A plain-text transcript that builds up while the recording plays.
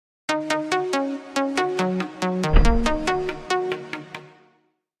Don't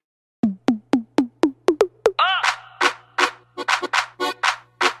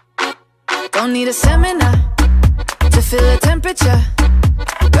need a seminar to feel the temperature.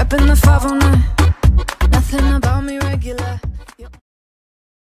 Repping the 509. Nothing about me regular.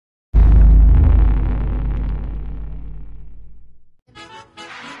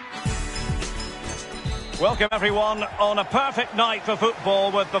 Welcome everyone on a perfect night for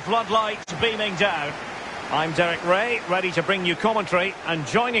football with the floodlights beaming down. I'm Derek Ray, ready to bring you commentary, and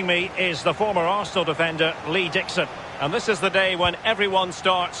joining me is the former Arsenal defender Lee Dixon. And this is the day when everyone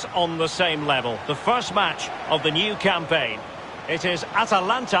starts on the same level. The first match of the new campaign. It is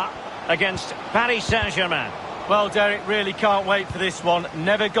Atalanta against Paris Saint-Germain. Well, Derek, really can't wait for this one.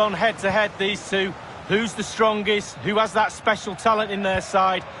 Never gone head-to-head, these two. Who's the strongest? Who has that special talent in their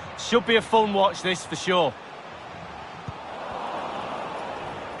side? Should be a fun watch, this, for sure.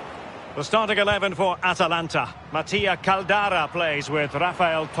 The starting 11 for Atalanta. Mattia Caldara plays with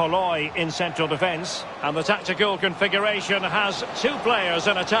Rafael Toloi in central defence. And the tactical configuration has two players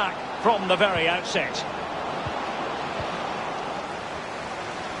in attack from the very outset.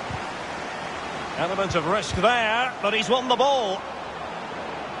 Element of risk there, but he's won the ball.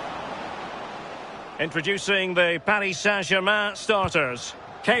 Introducing the Paris Saint-Germain starters.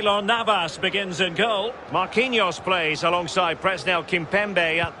 Keylor Navas begins in goal. Marquinhos plays alongside Presnel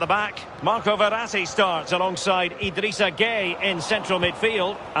Kimpembe at the back. Marco Verratti starts alongside Idrissa Gueye in central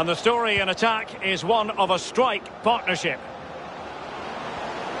midfield. And the story in attack is one of a strike partnership.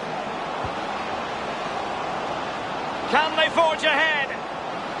 Can they forge ahead?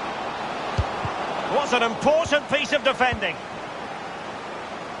 What an important piece of defending.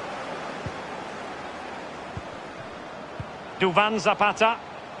 Duvan Zapata.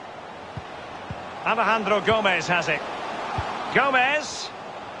 Alejandro Gomez has it. Gomez.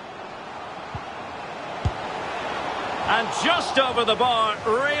 And just over the bar,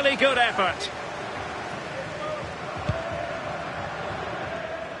 really good effort.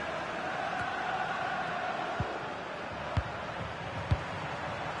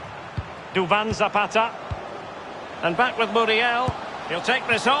 Duvan Zapata. And back with Muriel. He'll take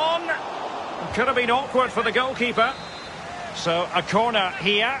this on. Could have been awkward for the goalkeeper. So a corner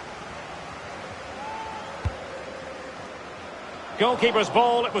here. Goalkeeper's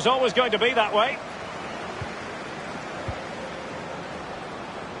ball, it was always going to be that way.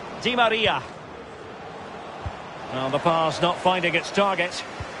 Di Maria. Well, the pass not finding its target.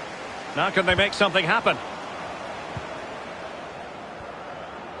 Now can they make something happen?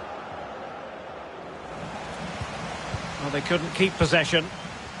 Well, they couldn't keep possession.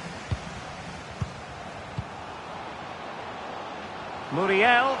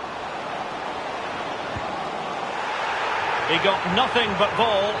 Muriel. He got nothing but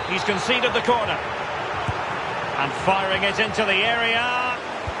ball. He's conceded the corner. And firing it into the area.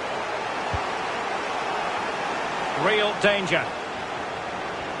 Real danger.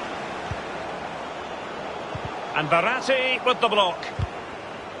 And Verratti with the block.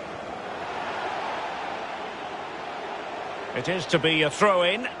 It is to be a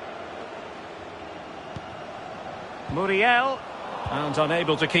throw-in. Muriel. And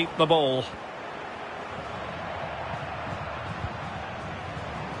unable to keep the ball.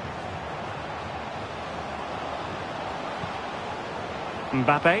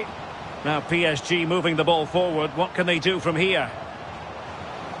 Mbappe. Now PSG moving the ball forward. What can they do from here?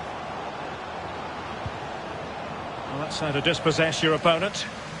 Well, that's how to dispossess your opponent.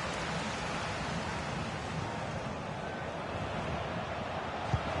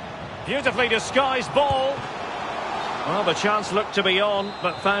 Beautifully disguised ball. Well, the chance looked to be on,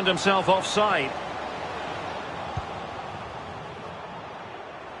 but found himself offside.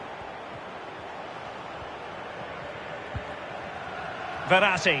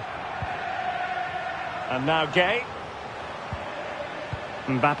 Verratti. And now Gueye.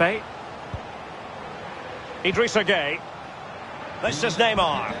 Mbappe. Idrissa Gueye. This is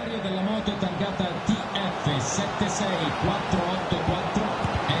Neymar.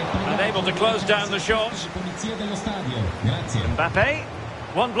 Unable to close down the shot. Mbappe.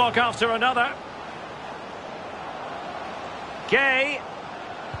 One block after another. Gueye.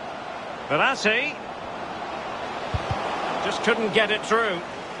 Verratti. Just couldn't get it through.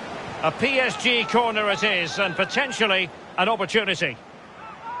 A PSG corner it is, and potentially an opportunity.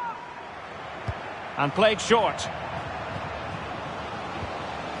 And played short.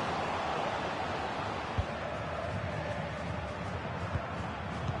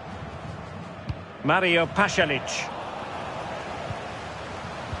 Mario Pasalic.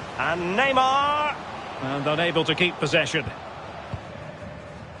 And Neymar. And unable to keep possession.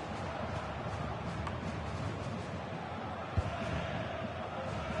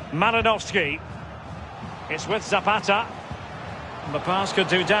 Malinovsky. It's with Zapata. The pass could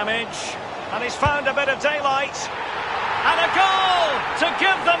do damage. And he's found a bit of daylight. And a goal to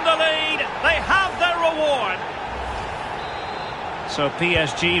give them the lead. They have their reward. So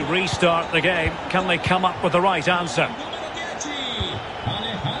PSG restart the game. Can they come up with the right answer?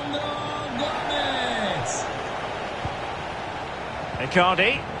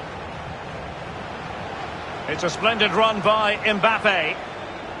 Icardi. It's a splendid run by Mbappe.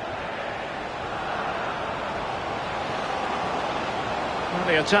 Well,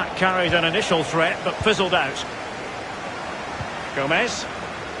 the attack carried an initial threat but fizzled out. Gomez.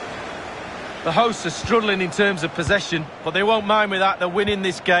 The hosts are struggling in terms of possession, but they won't mind with that. They're winning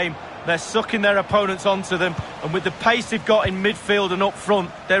this game. They're sucking their opponents onto them, and with the pace they've got in midfield and up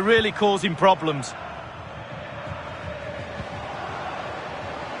front, they're really causing problems.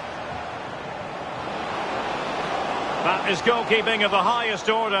 That is goalkeeping of the highest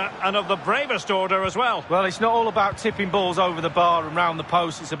order and of the bravest order as well. Well, it's not all about tipping balls over the bar and round the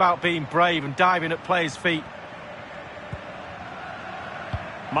post. It's about being brave and diving at players' feet.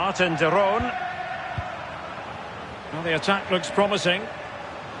 Martin de Roon. Well, the attack looks promising.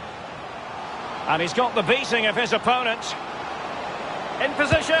 And he's got the beating of his opponent. In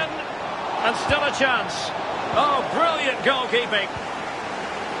position. And still a chance. Oh, brilliant goalkeeping.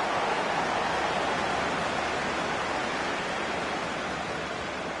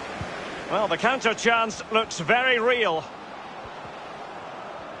 Well, the counter chance looks very real.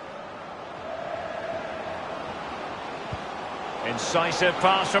 Incisive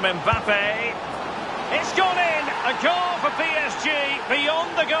pass from Mbappe. It's gone in. A goal for PSG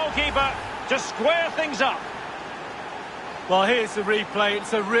beyond the goalkeeper to square things up. Well, here's the replay.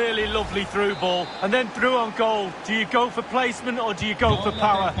 It's a really lovely through ball. And then through on goal. Do you go for placement or do you go for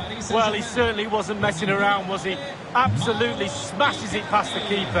power? Well, he certainly wasn't messing around, was he? Absolutely smashes it past the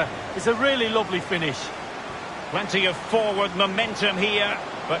keeper. It's a really lovely finish. Plenty of forward momentum here,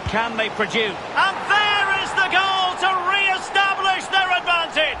 but can they produce? And there is the goal to re-establish their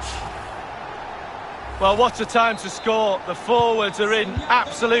advantage. Well, what a time to score. The forwards are in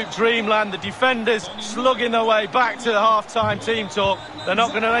absolute dreamland. The defenders slugging their way back to the half-time team talk. They're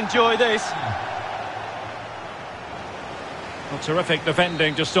not going to enjoy this. Well, terrific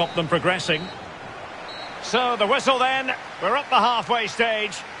defending to stop them progressing. So the whistle then. We're up the halfway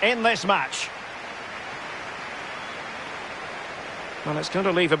stage in this match. Well, it's going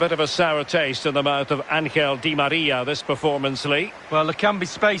to leave a bit of a sour taste in the mouth of Angel Di Maria, this performance, Lee. Well, there can be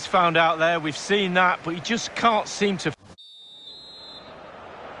space found out there. We've seen that, but he just can't seem to...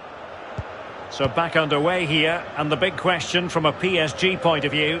 So back underway here, and the big question from a PSG point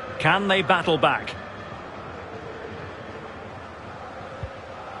of view, can they battle back?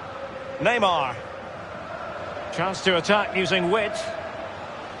 Neymar. Chance to attack using width.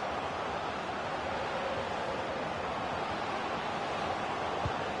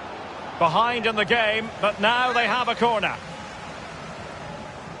 Behind in the game, but now they have a corner.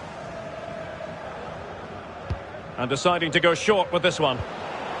 And deciding to go short with this one.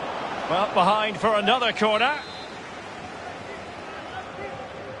 Well, behind for another corner.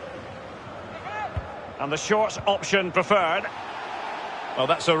 And the short option preferred. Well,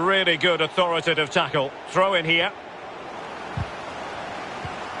 that's a really good authoritative tackle. Throw in here.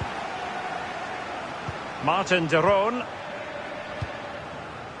 Martin de Roon.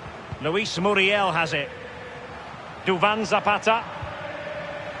 Luis Muriel has it. Duvan Zapata.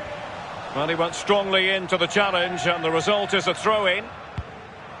 Well, he went strongly into the challenge, and the result is a throw-in.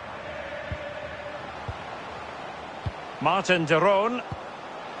 Martin de Roon.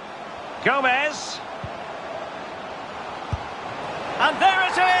 Gomez. And there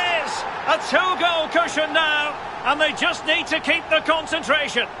it is! A two-goal cushion now, and they just need to keep the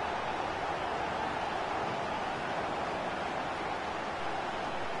concentration.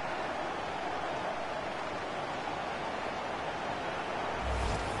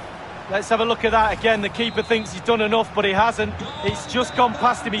 Let's have a look at that again. The keeper thinks he's done enough, but he hasn't. It's just gone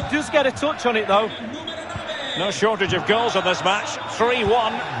past him. He does get a touch on it, though. No shortage of goals in this match.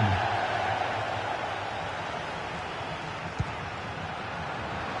 3-1.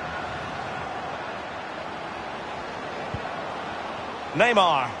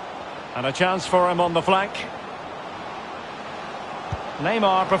 Neymar. And a chance for him on the flank.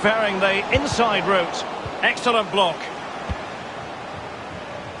 Neymar preferring the inside route. Excellent block.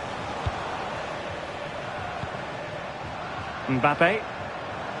 Mbappe.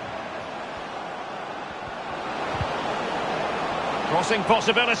 Crossing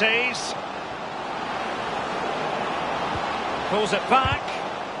possibilities. Pulls it back.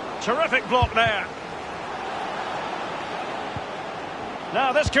 Terrific block there.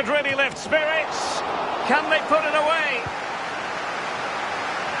 Now this could really lift spirits. Can they put it away?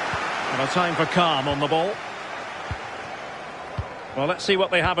 And a time for calm on the ball. Well, let's see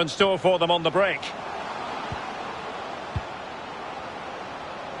what they have in store for them on the break.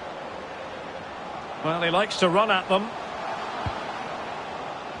 Well, he likes to run at them.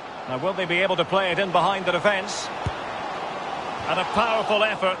 Now, will they be able to play it in behind the defence? And a powerful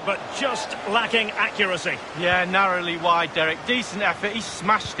effort, but just lacking accuracy. Yeah, narrowly wide, Derek. Decent effort, he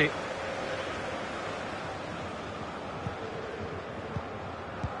smashed it.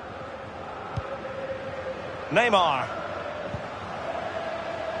 Neymar.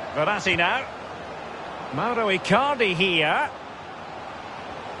 Verratti now. Mauro Icardi here.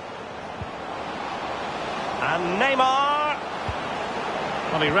 And Neymar.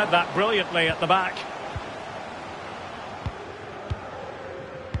 Well, he read that brilliantly at the back.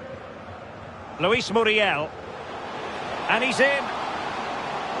 Luis Muriel. And he's in.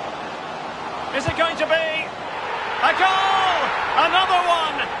 Is it going to be a goal? Another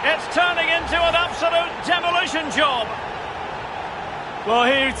one! It's turning into an absolute demolition job. Well,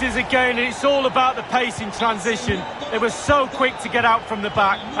 here it is again, and it's all about the pace in transition. They were so quick to get out from the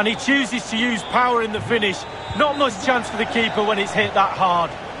back, and he chooses to use power in the finish. Not much chance for the keeper when it's hit that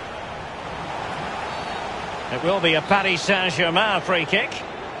hard. It will be a Paris Saint-Germain free kick.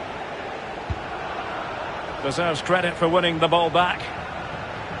 Deserves credit for winning the ball back.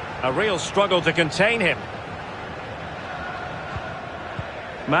 A real struggle to contain him.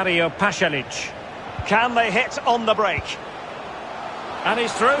 Mario Pasalic. Can they hit on the break? And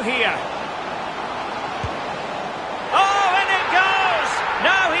he's through here. Oh, and it goes!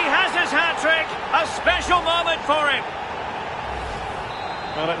 Now he has his hat-trick. A special moment for him.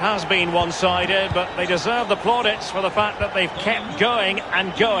 Well, it has been one-sided, but they deserve the plaudits for the fact that they've kept going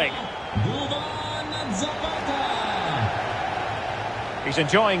and going. He's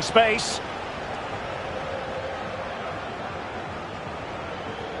enjoying space.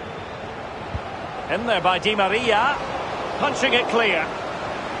 In there by Di Maria. Punching it clear.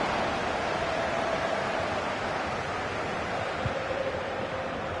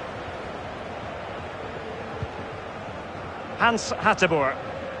 Hans Hateboer.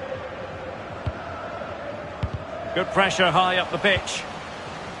 Good pressure high up the pitch.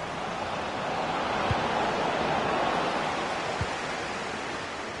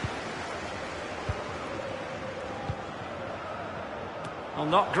 Well,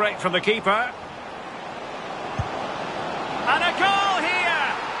 not great from the keeper. And a goal here!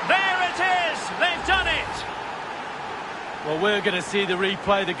 There it is! They've done it! Well, we're going to see the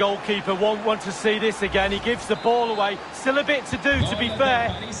replay. The goalkeeper won't want to see this again. He gives the ball away. Still a bit to do, to be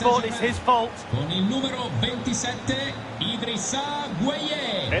fair, but it's his fault.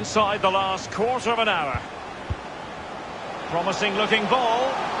 Inside the last quarter of an hour. Promising looking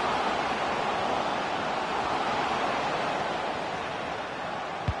ball.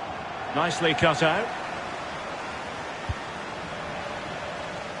 Nicely cut out.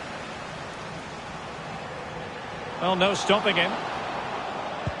 Well, no stopping him.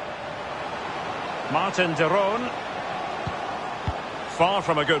 Martin de Roon. Far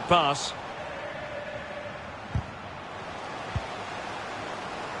from a good pass.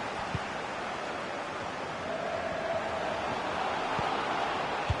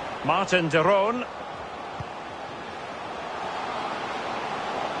 Martin de Roon.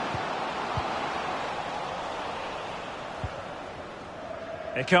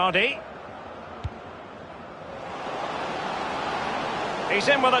 Icardi. He's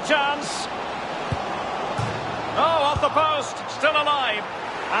in with a chance. Oh, off the post, still alive.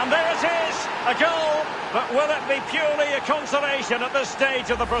 And there it is, a goal. But will it be purely a consolation at this stage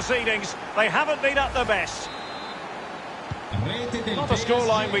of the proceedings? They haven't been at their best. Not a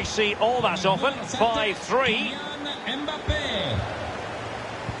scoreline we see all that often. 5-3.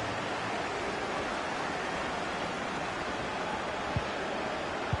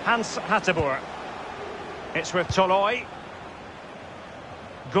 Hans Hateboer. It's with Toloi.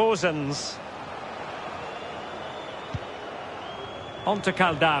 Gozens. On to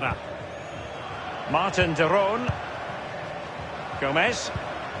Caldara. Martin de Roon. Gomez.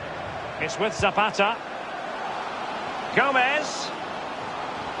 It's with Zapata. Gomez.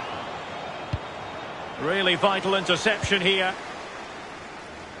 Really vital interception here.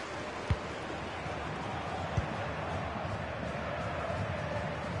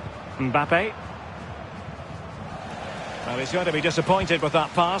 Mbappe. Well, he's going to be disappointed with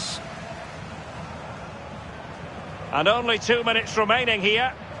that pass. And only 2 minutes remaining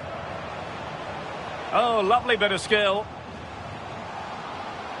here. Oh, lovely bit of skill.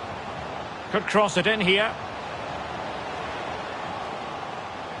 Could cross it in here.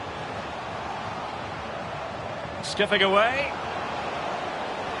 Skipping away.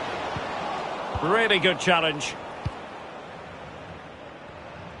 Really good challenge.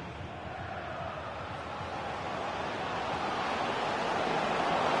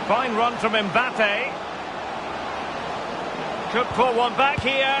 Fine run from Mbappe. Could pull one back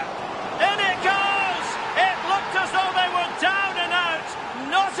here. In it goes! It looked as though they were down and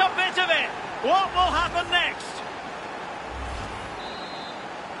out. Not a bit of it. What will happen next?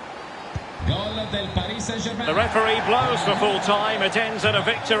 The referee blows for full time. It ends in a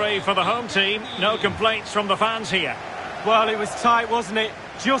victory for the home team. No complaints from the fans here. Well, it was tight, wasn't it?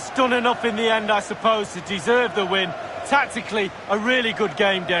 Just done enough in the end, I suppose, to deserve the win. Tactically, a really good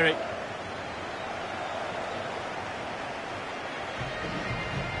game, Derek.